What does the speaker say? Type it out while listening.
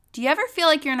Do you ever feel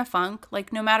like you're in a funk?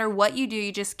 Like no matter what you do,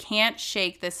 you just can't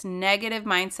shake this negative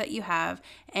mindset you have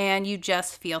and you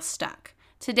just feel stuck.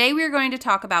 Today we are going to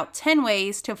talk about 10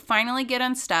 ways to finally get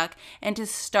unstuck and to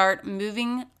start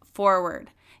moving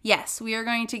forward. Yes, we are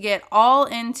going to get all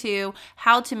into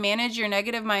how to manage your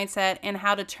negative mindset and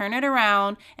how to turn it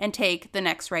around and take the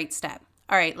next right step.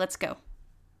 All right, let's go.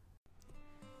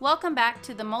 Welcome back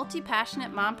to the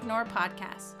Multi-Passionate Mompreneur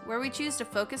podcast, where we choose to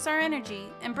focus our energy,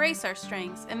 embrace our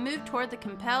strengths, and move toward the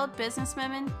compelled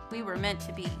businesswomen we were meant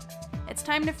to be. It's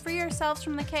time to free ourselves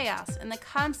from the chaos and the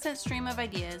constant stream of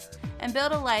ideas and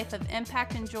build a life of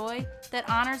impact and joy that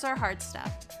honors our hard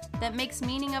stuff, that makes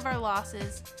meaning of our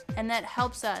losses, and that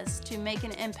helps us to make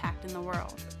an impact in the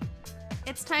world.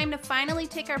 It's time to finally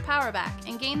take our power back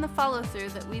and gain the follow-through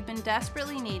that we've been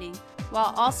desperately needing,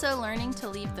 while also learning to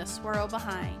leave the swirl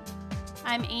behind.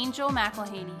 I'm Angel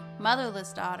McElhaney,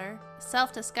 motherless daughter,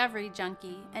 self-discovery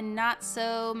junkie, and not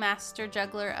so master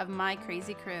juggler of my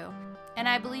crazy crew. And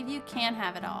I believe you can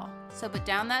have it all. So put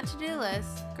down that to-do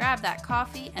list, grab that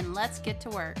coffee, and let's get to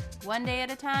work. One day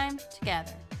at a time,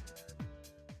 together.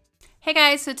 Hey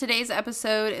guys, so today's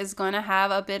episode is going to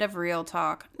have a bit of real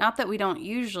talk. Not that we don't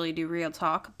usually do real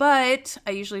talk, but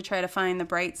I usually try to find the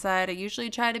bright side. I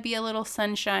usually try to be a little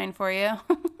sunshine for you,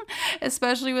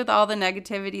 especially with all the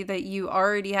negativity that you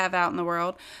already have out in the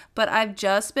world. But I've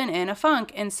just been in a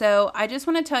funk, and so I just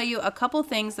want to tell you a couple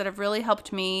things that have really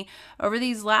helped me over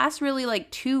these last really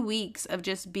 2 weeks of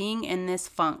just being in this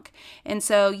funk. And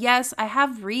so yes, I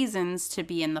have reasons to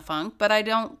be in the funk, but I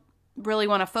don't really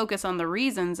want to focus on the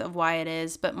reasons of why it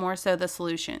is, but more so the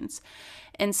solutions.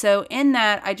 And so in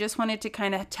that, I just wanted to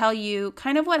kind of tell you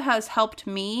kind of what has helped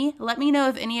me. Let me know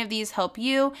if any of these help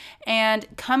you, and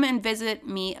come and visit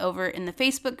me over in the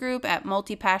Facebook group at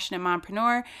Multi-Passionate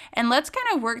Mompreneur, and let's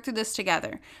kind of work through this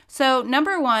together. So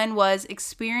number one was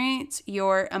experience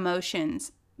your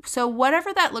emotions. So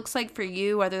whatever that looks like for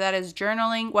you, whether that is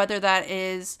journaling, whether that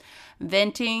is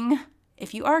venting.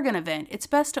 If you are going to vent, it's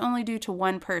best to only do to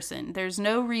one person. There's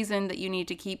no reason that you need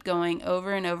to keep going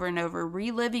over and over and over,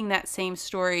 reliving that same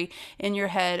story in your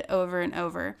head over and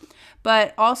over.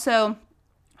 But also,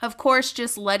 of course,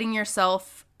 just letting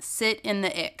yourself sit in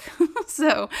the ick.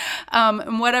 So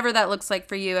whatever that looks like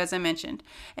for you, as I mentioned.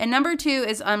 And number two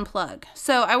is unplug.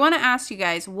 So I want to ask you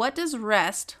guys, what does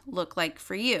rest look like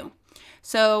for you?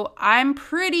 So I'm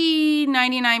pretty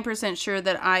 99% sure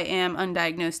that I am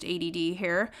undiagnosed ADD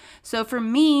here. So for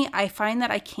me, I find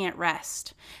that I can't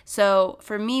rest. So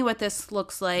for me, what this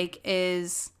looks like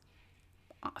is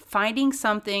finding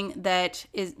something that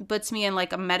puts me in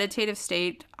a meditative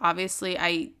state. Obviously,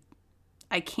 I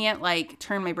can't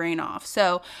turn my brain off.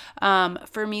 So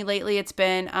for me lately, it's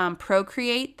been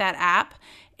Procreate, that app,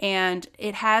 and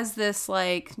it has this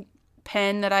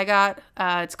pen that I got.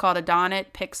 It's called a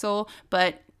Donut Pixel,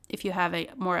 but if you have a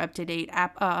more up-to-date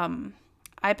app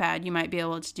iPad, you might be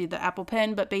able to do the Apple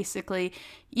Pen, but basically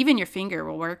even your finger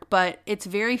will work, but it's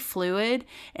very fluid,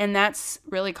 and that's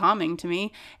really calming to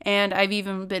me. And I've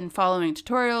even been following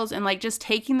tutorials and just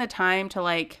taking the time to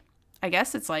I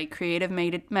guess it's creative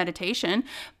meditation,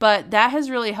 but that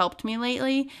has really helped me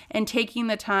lately, and taking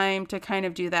the time to kind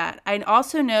of do that. I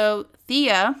also know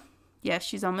Thea. Yes,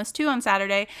 she's almost 2 on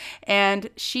Saturday,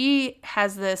 and she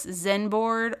has this Zen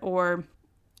board, or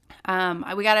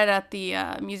we got it at the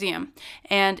museum,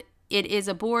 and it is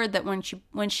a board that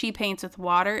when she paints with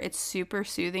water, it's super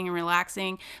soothing and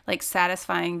relaxing,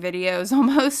 satisfying videos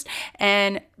almost,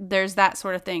 and there's that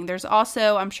sort of thing. There's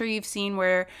also, I'm sure you've seen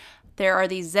where there are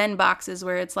these Zen boxes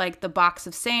where it's the box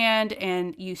of sand,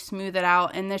 and you smooth it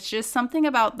out, and there's just something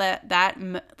about that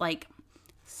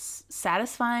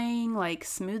satisfying,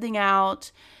 smoothing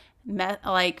out,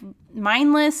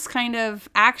 mindless kind of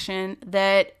action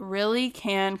that really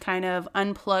can kind of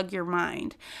unplug your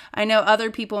mind. I know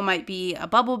other people might be a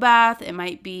bubble bath, it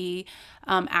might be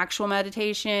actual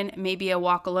meditation, maybe a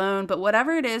walk alone, but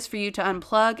whatever it is for you to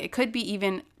unplug, it could be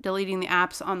even deleting the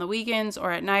apps on the weekends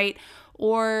or at night,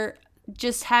 or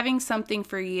just having something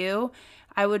for you.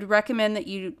 I would recommend that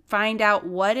you find out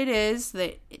what it is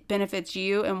that benefits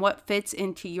you and what fits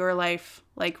into your life.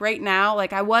 Right now,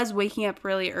 I was waking up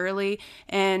really early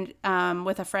and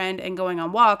with a friend and going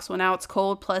on walks. Well, now it's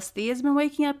cold. Plus, Thea's been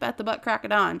waking up at the butt crack of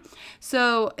dawn.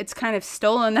 So it's kind of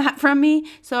stolen that from me.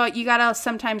 So you got to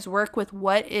sometimes work with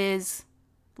what is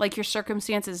your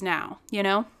circumstances now,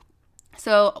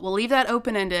 So we'll leave that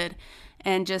open-ended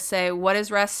and just say, what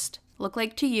does rest look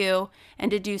like to you?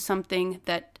 And to do something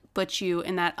that puts you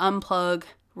in that unplug,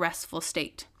 restful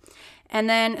state. And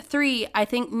then 3, I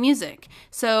think music.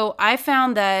 So I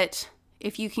found that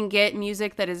if you can get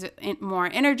music that is more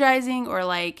energizing, or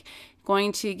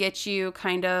going to get you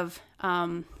kind of,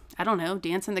 I don't know,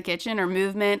 dance in the kitchen or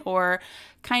movement or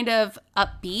kind of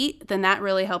upbeat, then that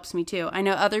really helps me too. I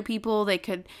know other people,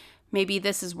 maybe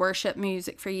this is worship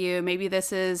music for you. Maybe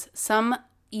this is some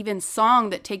even song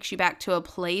that takes you back to a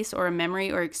place or a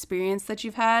memory or experience that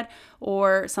you've had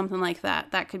or something like that.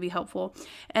 That could be helpful.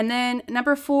 And then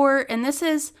number 4, and this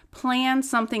is plan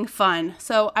something fun.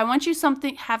 So I want you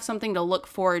have something to look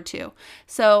forward to.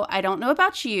 So I don't know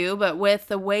about you, but with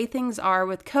the way things are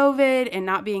with COVID and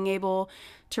not being able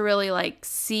to really like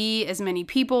see as many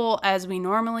people as we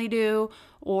normally do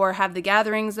or have the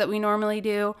gatherings that we normally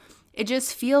do, it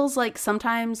just feels like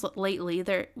sometimes lately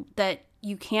that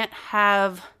you can't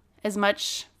have as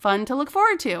much fun to look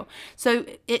forward to. So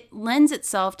it lends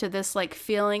itself to this like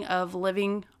feeling of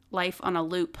living life on a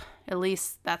loop. At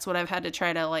least that's what I've had to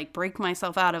try to like break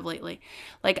myself out of lately.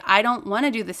 Like I don't want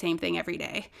to do the same thing every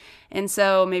day. And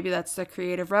so maybe that's the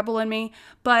creative rebel in me.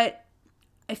 But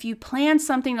if you plan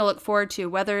something to look forward to,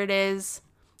 whether it is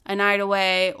a night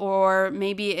away or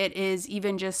maybe it is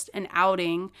even just an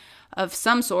outing of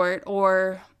some sort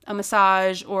or a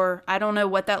massage, or I don't know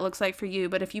what that looks like for you,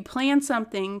 but if you plan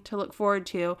something to look forward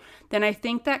to, then I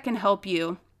think that can help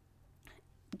you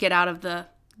get out of the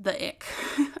ick.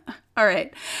 All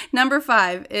right. Number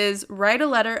 5 is write a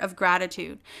letter of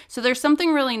gratitude. So there's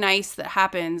something really nice that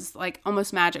happens, like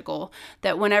almost magical,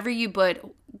 that whenever you put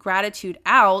gratitude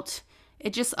out,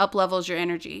 it just up-levels your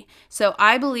energy. So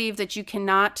I believe that you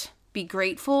cannot be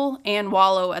grateful and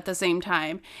wallow at the same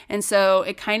time. And so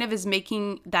it kind of is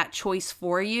making that choice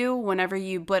for you whenever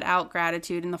you put out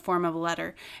gratitude in the form of a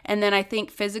letter. And then I think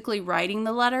physically writing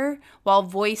the letter while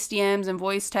voice DMs and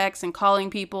voice texts and calling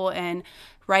people and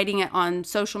writing it on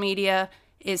social media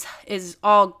is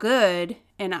all good.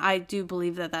 And I do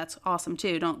believe that that's awesome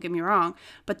too. Don't get me wrong.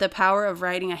 But the power of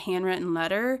writing a handwritten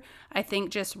letter, I think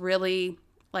just really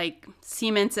like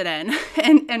cements it in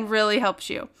and really helps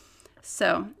you.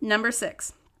 So, number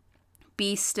 6,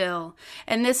 be still.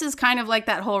 And this is kind of like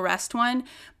that whole rest one,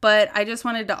 but I just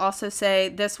wanted to also say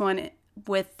this one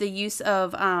with the use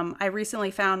of, I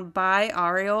recently found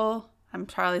binaural, I'm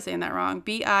probably saying that wrong,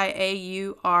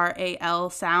 BIAURAL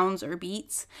sounds or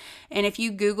beats. And if you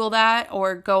Google that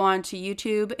or go onto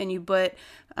YouTube and you put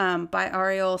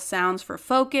binaural sounds for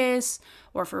focus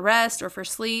or for rest or for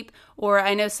sleep, or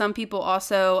I know some people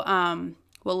also,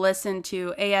 will listen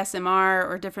to ASMR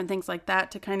or different things like that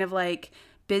to kind of like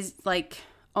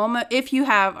almost if you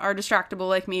are distractible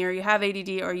like me or you have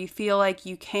ADD or you feel like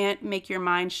you can't make your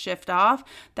mind shift off,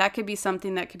 that could be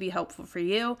something that could be helpful for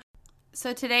you.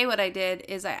 So today what I did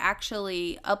is I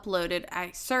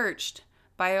searched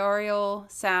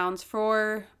binaural sounds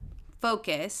for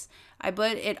focus. I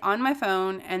put it on my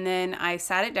phone and then I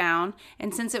sat it down,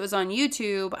 and since it was on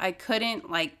YouTube, I couldn't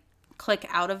like click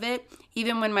out of it,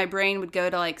 even when my brain would go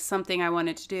to like something I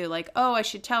wanted to do, like, oh, I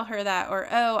should tell her that, or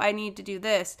oh, I need to do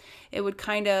this. It would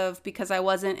kind of, because I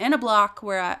wasn't in a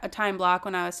time block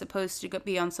when I was supposed to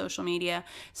be on social media.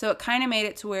 So it kind of made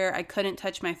it to where I couldn't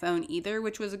touch my phone either,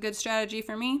 which was a good strategy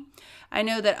for me. I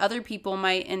know that other people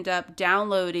might end up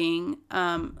downloading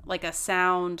like a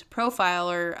sound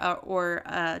profile or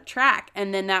a track,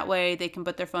 and then that way they can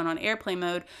put their phone on airplane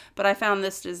mode. But I found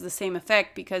this is the same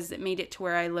effect because it made it to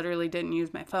where I literally didn't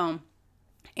use my phone.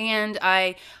 And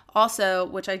I also,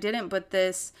 which I didn't put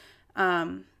this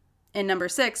in number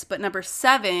 6, but number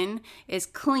 7 is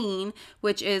clean,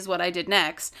 which is what I did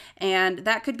next. And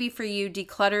that could be for you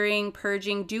decluttering,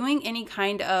 purging, doing any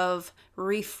kind of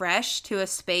refresh to a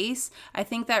space. I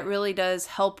think that really does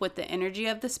help with the energy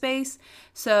of the space.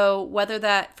 So whether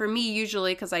that, for me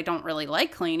usually, because I don't really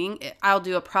like cleaning, I'll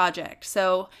do a project.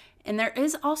 And there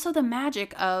is also the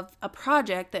magic of a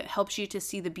project that helps you to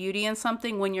see the beauty in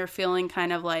something when you're feeling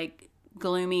kind of like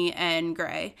gloomy and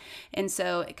gray. And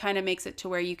so it kind of makes it to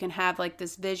where you can have like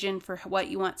this vision for what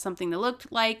you want something to look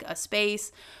like, a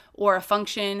space or a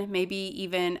function, maybe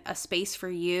even a space for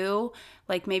you.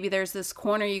 Like maybe there's this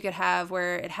corner you could have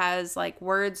where it has like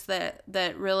words that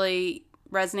really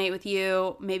resonate with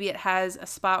you. Maybe it has a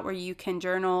spot where you can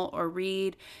journal or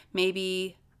read.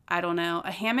 Maybe, I don't know,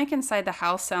 a hammock inside the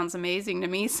house sounds amazing to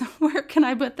me. So where can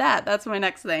I put that? That's my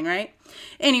next thing, right?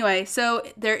 Anyway, so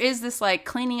there is this like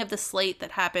cleaning of the slate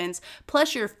that happens.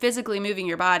 Plus you're physically moving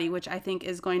your body, which I think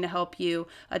is going to help you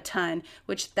a ton,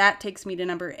 which that takes me to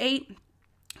number 8.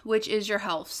 which is your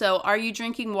health. So are you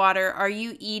drinking water? Are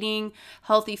you eating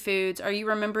healthy foods? Are you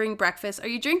remembering breakfast? Are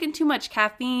you drinking too much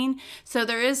caffeine? So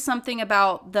there is something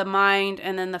about the mind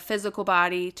and then the physical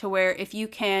body to where if you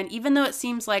can, even though it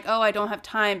seems like, oh, I don't have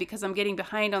time because I'm getting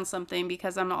behind on something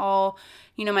because I'm all,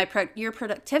 your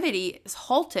productivity is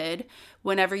halted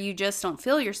whenever you just don't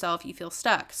feel yourself, you feel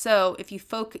stuck. So if you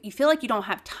feel like you don't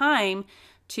have time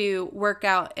to work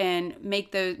out and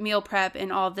make the meal prep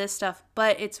and all this stuff.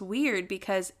 But it's weird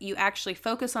because you actually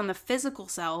focus on the physical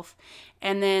self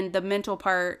and then the mental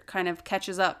part kind of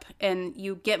catches up and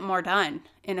you get more done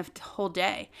in a whole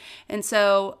day. And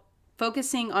so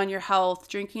focusing on your health,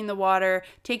 drinking the water,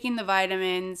 taking the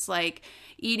vitamins, like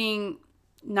eating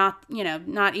not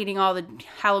eating all the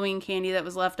Halloween candy that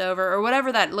was left over or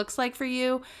whatever that looks like for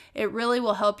you, it really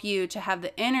will help you to have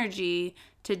the energy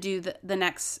to do the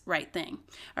next right thing.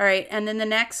 All right, and then the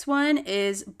next one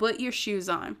is put your shoes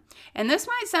on. And this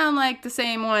might sound like the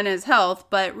same one as health,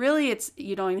 but really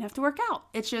you don't even have to work out.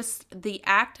 It's just the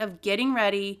act of getting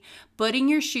ready, putting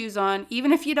your shoes on.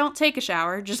 Even if you don't take a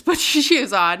shower, just put your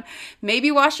shoes on, maybe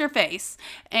wash your face,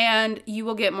 and you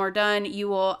will get more done. You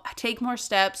will take more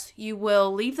steps. You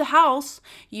will leave the house.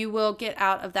 You will get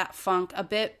out of that funk a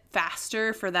bit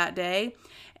faster for that day.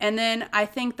 And then I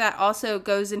think that also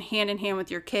goes in hand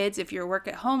with your kids if you're a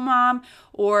work-at-home mom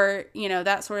or,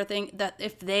 that sort of thing, that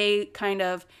if they kind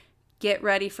of get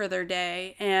ready for their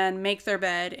day and make their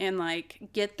bed and like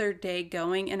get their day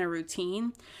going in a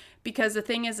routine. Because the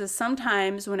thing is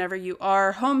sometimes whenever you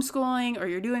are homeschooling or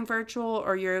you're doing virtual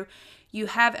or you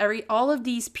have all of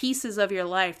these pieces of your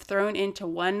life thrown into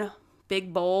one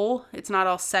big bowl, it's not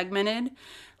all segmented.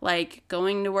 Like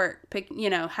going to work,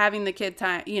 having the kid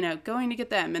time, going to get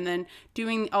them and then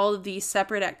doing all of these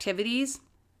separate activities.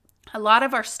 A lot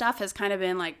of our stuff has kind of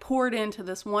been like poured into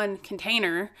this one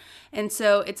container. And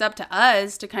so it's up to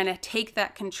us to kind of take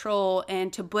that control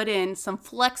and to put in some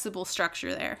flexible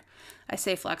structure there. I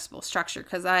say flexible structure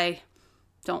because I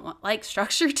don't like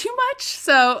structure too much.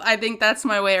 So I think that's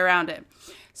my way around it.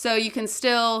 So you can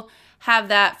still have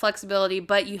that flexibility,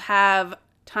 but you have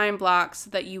time blocks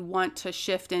that you want to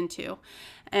shift into.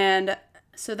 And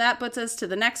so that puts us to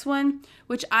the next one,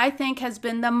 which I think has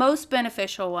been the most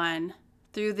beneficial one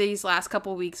through these last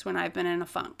couple weeks when I've been in a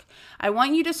funk. I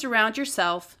want you to surround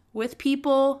yourself with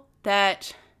people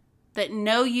that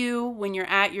know you when you're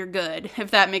at your good, if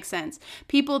that makes sense.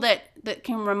 People that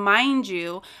can remind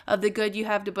you of the good you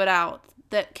have to put out,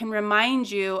 that can remind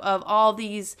you of all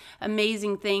these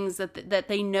amazing things that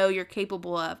they know you're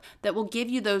capable of, that will give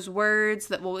you those words,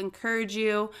 that will encourage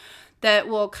you, that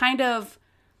will kind of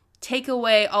take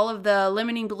away all of the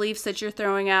limiting beliefs that you're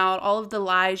throwing out, all of the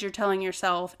lies you're telling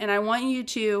yourself. And I want you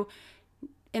to,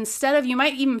 instead of, you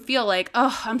might even feel like,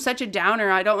 oh, I'm such a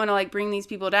downer, I don't want to like bring these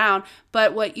people down.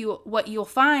 But what you'll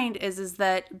find is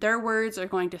that their words are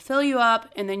going to fill you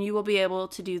up, and then you will be able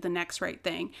to do the next right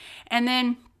thing. And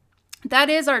then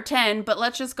that is our 10, but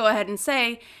let's just go ahead and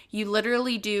say you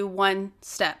literally do one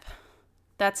step.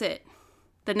 That's it.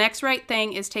 The next right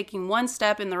thing is taking one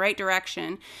step in the right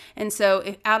direction. And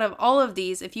so out of all of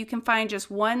these, if you can find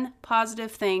just one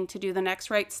positive thing to do the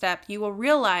next right step, you will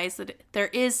realize that there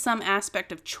is some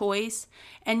aspect of choice,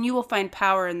 and you will find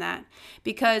power in that.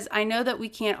 Because I know that we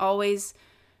can't always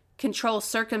control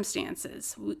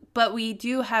circumstances, but we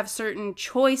do have certain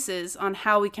choices on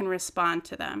how we can respond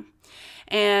to them.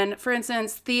 And for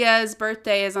instance, Thea's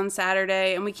birthday is on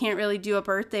Saturday, and we can't really do a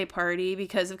birthday party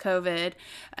because of COVID.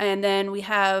 And then we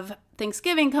have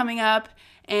Thanksgiving coming up,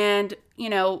 and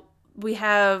we're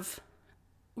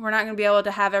not going to be able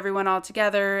to have everyone all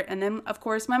together. And then, of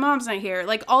course, my mom's not here.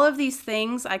 Like all of these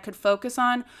things I could focus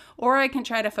on, or I can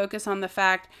try to focus on the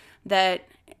fact that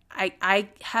I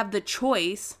have the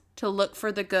choice to look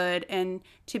for the good and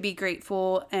to be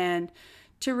grateful and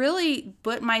to really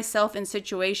put myself in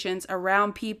situations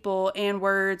around people and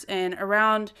words and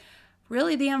around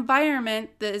really the environment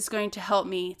that is going to help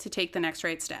me to take the next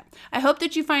right step. I hope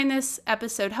that you find this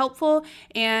episode helpful,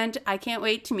 and I can't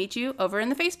wait to meet you over in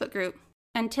the Facebook group.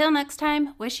 Until next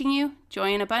time, wishing you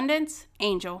joy and abundance,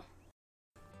 Angel.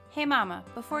 Hey mama,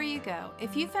 before you go,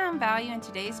 if you found value in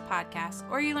today's podcast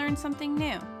or you learned something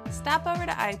new, stop over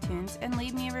to iTunes and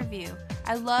leave me a review.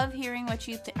 I love hearing what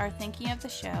you are thinking of the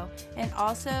show and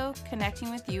also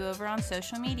connecting with you over on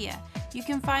social media. You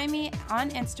can find me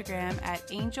on Instagram at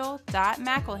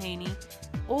angel.mcelhaney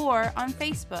or on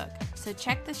Facebook. So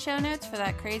check the show notes for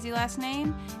that crazy last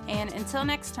name. And until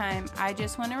next time, I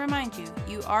just want to remind you,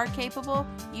 you are capable,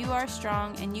 you are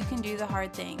strong, and you can do the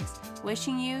hard things.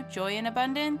 Wishing you joy and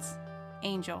abundance,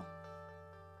 Angel.